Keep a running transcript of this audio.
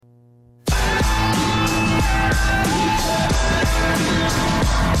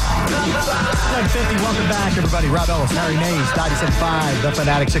7:50. Welcome back, everybody. Rob Ellis, Harry Mayes, 97.5 The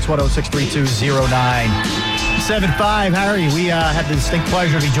Fanatic, 610-632-0975. Harry, we had the distinct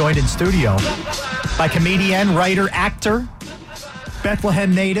pleasure to be joined in studio by comedian, writer, actor,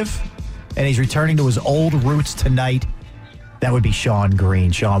 Bethlehem native, and he's returning to his old roots tonight. That would be Sean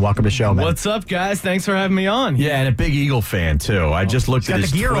Green. Sean, welcome to the show, man. What's up, guys? Thanks for having me on. Yeah, and a big Eagle fan, too. I just looked at his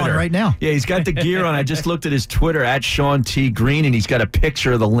Twitter. He's got the gear on right now. Yeah, he's got the gear on. I just looked at his Twitter, at Sean T. Green, and he's got a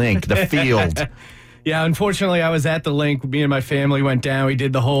picture of the link, the field. Yeah, unfortunately, I was at the link. Me and my family went down. We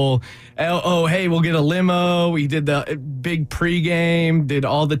did the whole, hey, we'll get a limo. We did the big pregame, did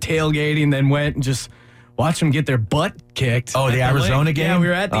all the tailgating, then went and just watched them get their butt kicked. Oh, the Arizona game? Yeah, we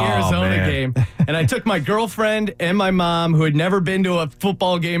were at the Arizona game. And I took my girlfriend and my mom, who had never been to a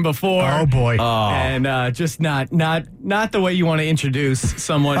football game before. Oh, boy. And just not the way you want to introduce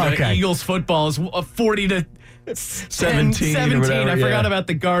someone to Eagles football is 40 to 17 or whatever, I forgot about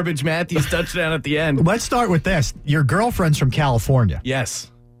the garbage Matthews touchdown at the end. Let's start with this. Your girlfriend's from California.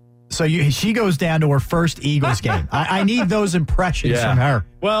 Yes. So she goes down to her first Eagles game. I need those impressions from her.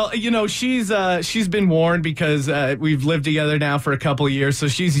 Well, you know, she's been warned because we've lived together now for a couple of years, so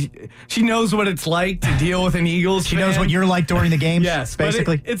she knows what it's like to deal with an Eagles She fan. knows what you're like during the games. Yes,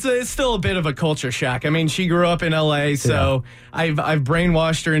 basically. But it's still a bit of a culture shock. I mean, she grew up in L.A., so I've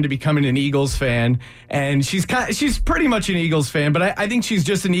brainwashed her into becoming an Eagles fan, and she's pretty much an Eagles fan. But I think she's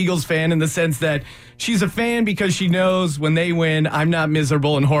just an Eagles fan in the sense that she's a fan because she knows when they win, I'm not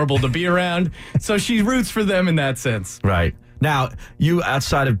miserable and horrible to be around. So she roots for them in that sense. Right. Now, you,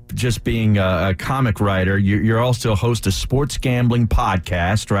 outside of just being a comic writer, you're also a host of sports gambling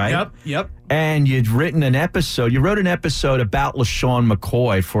podcast, right? Yep. And you wrote an episode about LaShawn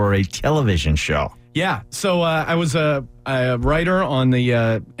McCoy for a television show. Yeah. So I was a writer on the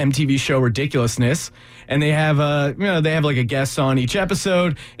MTV show Ridiculousness, and they have like a guest on each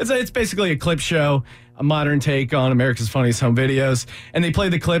episode. It's basically a clip show, a modern take on America's Funniest Home Videos, and they play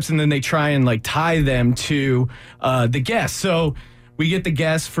the clips and then they try and like tie them to the guest. So we get the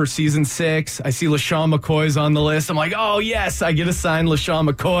guest for season 6. I see LaShawn McCoy's on the list. I'm like, oh yes, I get a signed LaShawn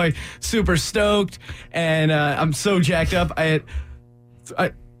McCoy. Super stoked, and I'm so jacked up. I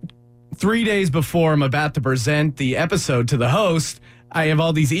 3 days before I'm about to present the episode to the host, I have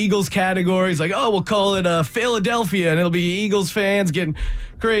all these Eagles categories, like, we'll call it Philadelphia, and it'll be Eagles fans getting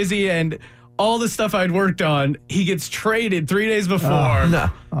crazy, and all the stuff I'd worked on, he gets traded 3 days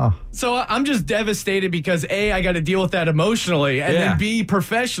before. So I'm just devastated because A, I got to deal with that emotionally, and then B,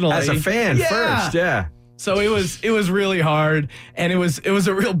 professionally. As a fan first, yeah. So it was really hard, and it was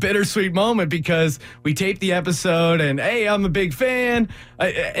a real bittersweet moment because we taped the episode, and hey, I'm a big fan,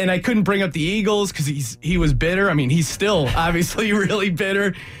 and I couldn't bring up the Eagles because he was bitter. I mean, he's still obviously really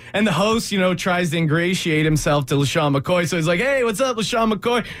bitter. And the host, tries to ingratiate himself to LaShawn McCoy. So he's like, hey, what's up, LaShawn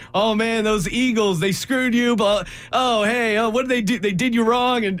McCoy? Oh, man, those Eagles, they screwed you. But, what did they do? They did you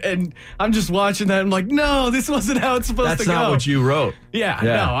wrong. And I'm just watching that. I'm like, no, this wasn't how it's supposed to go. That's not what you wrote. Yeah,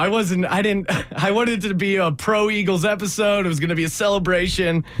 no, I wasn't. I wanted it to be a pro-Eagles episode. It was going to be a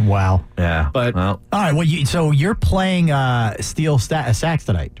celebration. Wow. Yeah. But all right, well, so you're playing steel sax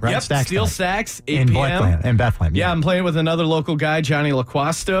tonight, right? Yep, steel sax, 8 in p.m. Bethlehem. Yeah, I'm playing with another local guy, Johnny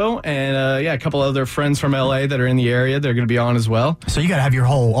LaQuasto, and a couple other friends from L.A. that are in the area. They're going to be on as well. So you got to have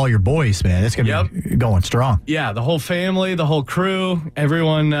all your boys, man. It's going to be going strong. Yeah, the whole family, the whole crew,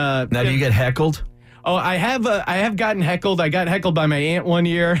 everyone. Now, do you get heckled? Oh, I have gotten heckled. I got heckled by my aunt one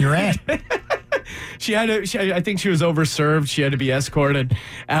year. Your aunt? I think she was overserved. She had to be escorted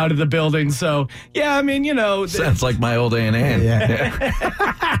out of the building. So, yeah, I mean, Sounds like my old Aunt Ann.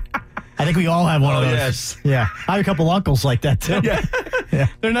 Yeah. I think we all have one of those. Yes. Yeah. I have a couple uncles like that, too. Yeah.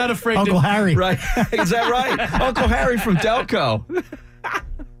 They're not afraid Uncle Harry. Right. Is that right? Uncle Harry from Delco.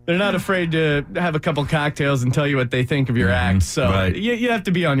 They're not afraid to have a couple cocktails and tell you what they think of your act. So you have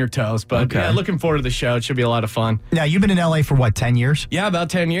to be on your toes. But yeah, looking forward to the show. It should be a lot of fun. Now, you've been in L.A. for what, 10 years? Yeah, about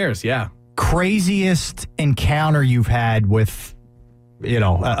 10 years. Yeah. Craziest encounter you've had with,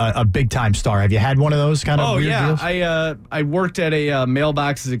 a big-time star. Have you had one of those kind of weird deals? I worked at a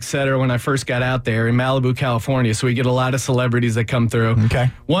mailboxes, et cetera, when I first got out there in Malibu, California. So we get a lot of celebrities that come through.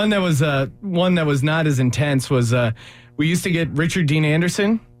 Okay. One that was not as intense was we used to get Richard Dean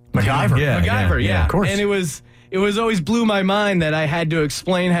Anderson. MacGyver. Yeah. Of course. And it was always blew my mind that I had to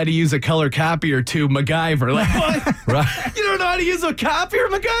explain how to use a color copier to MacGyver. Like, what? Right. You don't know how to use a copier,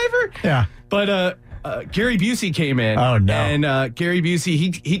 MacGyver? Yeah. But Gary Busey came in. Oh, no. And Gary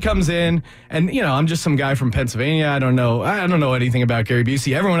Busey, he comes in, and, I'm just some guy from Pennsylvania. I don't know anything about Gary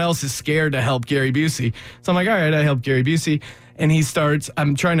Busey. Everyone else is scared to help Gary Busey. So I'm like, all right, I help Gary Busey. and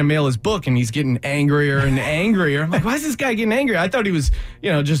I'm trying to mail his book, and he's getting angrier and angrier. I'm like, why is this guy getting angry? I thought he was,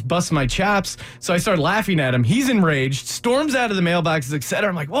 just busting my chops. So I started laughing at him. He's enraged, storms out of the mailboxes, etc.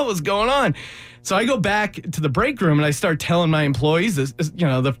 I'm like, what was going on? So I go back to the break room and I start telling my employees,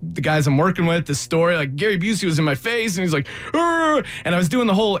 the guys I'm working with, this story. Like Gary Busey was in my face and he's like, "Arr!" And I was doing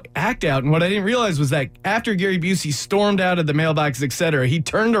the whole act out. And what I didn't realize was that after Gary Busey stormed out of the mailbox, etc., he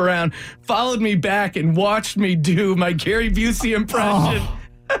turned around, followed me back, and watched me do my Gary Busey impression.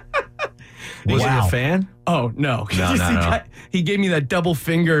 Was he a fan? Oh, no. No. He gave me that double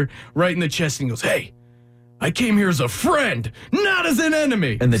finger right in the chest and he goes, "Hey, I came here as a friend, not as an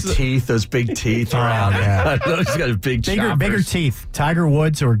enemy." And the teeth, those big teeth around. yeah. He's got a bigger teeth. Tiger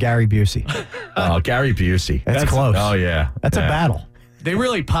Woods or Gary Busey? Oh, Gary Busey. That's close. Oh, yeah. That's a battle. They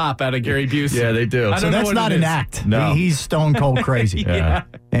really pop out of Gary Busey. Yeah, they do. So that's not an act. No. He's stone cold crazy. Yeah.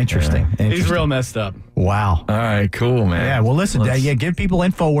 Interesting. He's real messed up. Wow. All right, cool, man. Yeah, well, listen, give people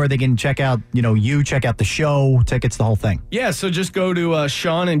info where they can check out, check out the show, tickets, the whole thing. Yeah, so just go to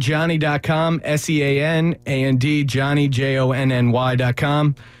SeanandJohnny.com, SeanAnd, Johnny,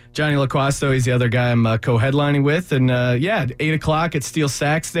 JONNY.com. Johnny LaQuasto, he's the other guy I'm co-headlining with. And, at 8 o'clock at Steel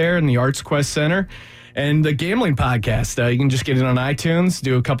Sacks there in the Arts Quest Center. And the gambling podcast, you can just get it on iTunes,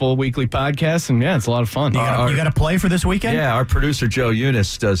 do a couple of weekly podcasts, and it's a lot of fun. You got to play for this weekend? Yeah, our producer Joe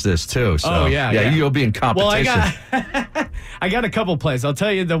Eunice does this too. So, yeah. You'll be in competition. Well, I got a couple plays. I'll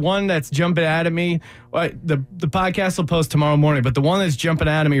tell you, the one that's jumping out at me, the podcast will post tomorrow morning, but the one that's jumping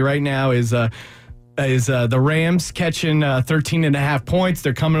out at me right now is the Rams catching 13.5 points.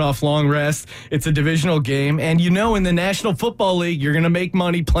 They're coming off long rest. It's a divisional game. And in the National Football League, you're going to make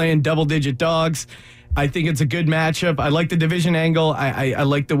money playing double-digit dogs. I think it's a good matchup. I like the division angle. I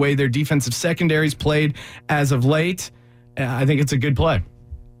like the way their defensive secondaries played as of late. I think it's a good play.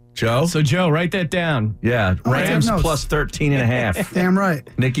 Joe? So, Joe, write that down. Yeah, Rams plus 13.5. Damn right.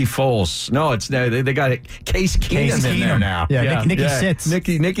 Nicky Foles. No, they got it. Case Keenum in there now. Yeah. Nicky sits.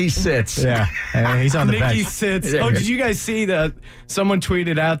 Nicky sits. Yeah, he's on the bench. Nicky sits. Oh, did you guys see that? Someone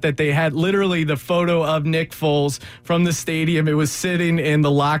tweeted out that they had literally the photo of Nick Foles from the stadium. It was sitting in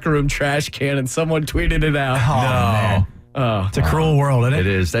the locker room trash can, and someone tweeted it out. Oh, man. Oh, it's a cruel world, isn't it? It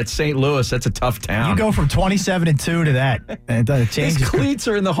is. That's St. Louis. That's a tough town. You go from 27-2 to that. And it changes. His cleats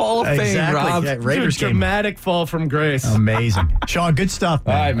are in the Hall of Fame, Rob. Yeah, Raiders dramatic fall from grace. Amazing. Sean, good stuff,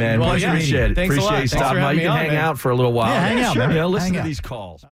 man. All right, man. Well, Appreciate it. Thanks a lot. Appreciate you stopping by. You can hang out for a little while. Yeah, hang out, man. Listen Hang to out. these calls.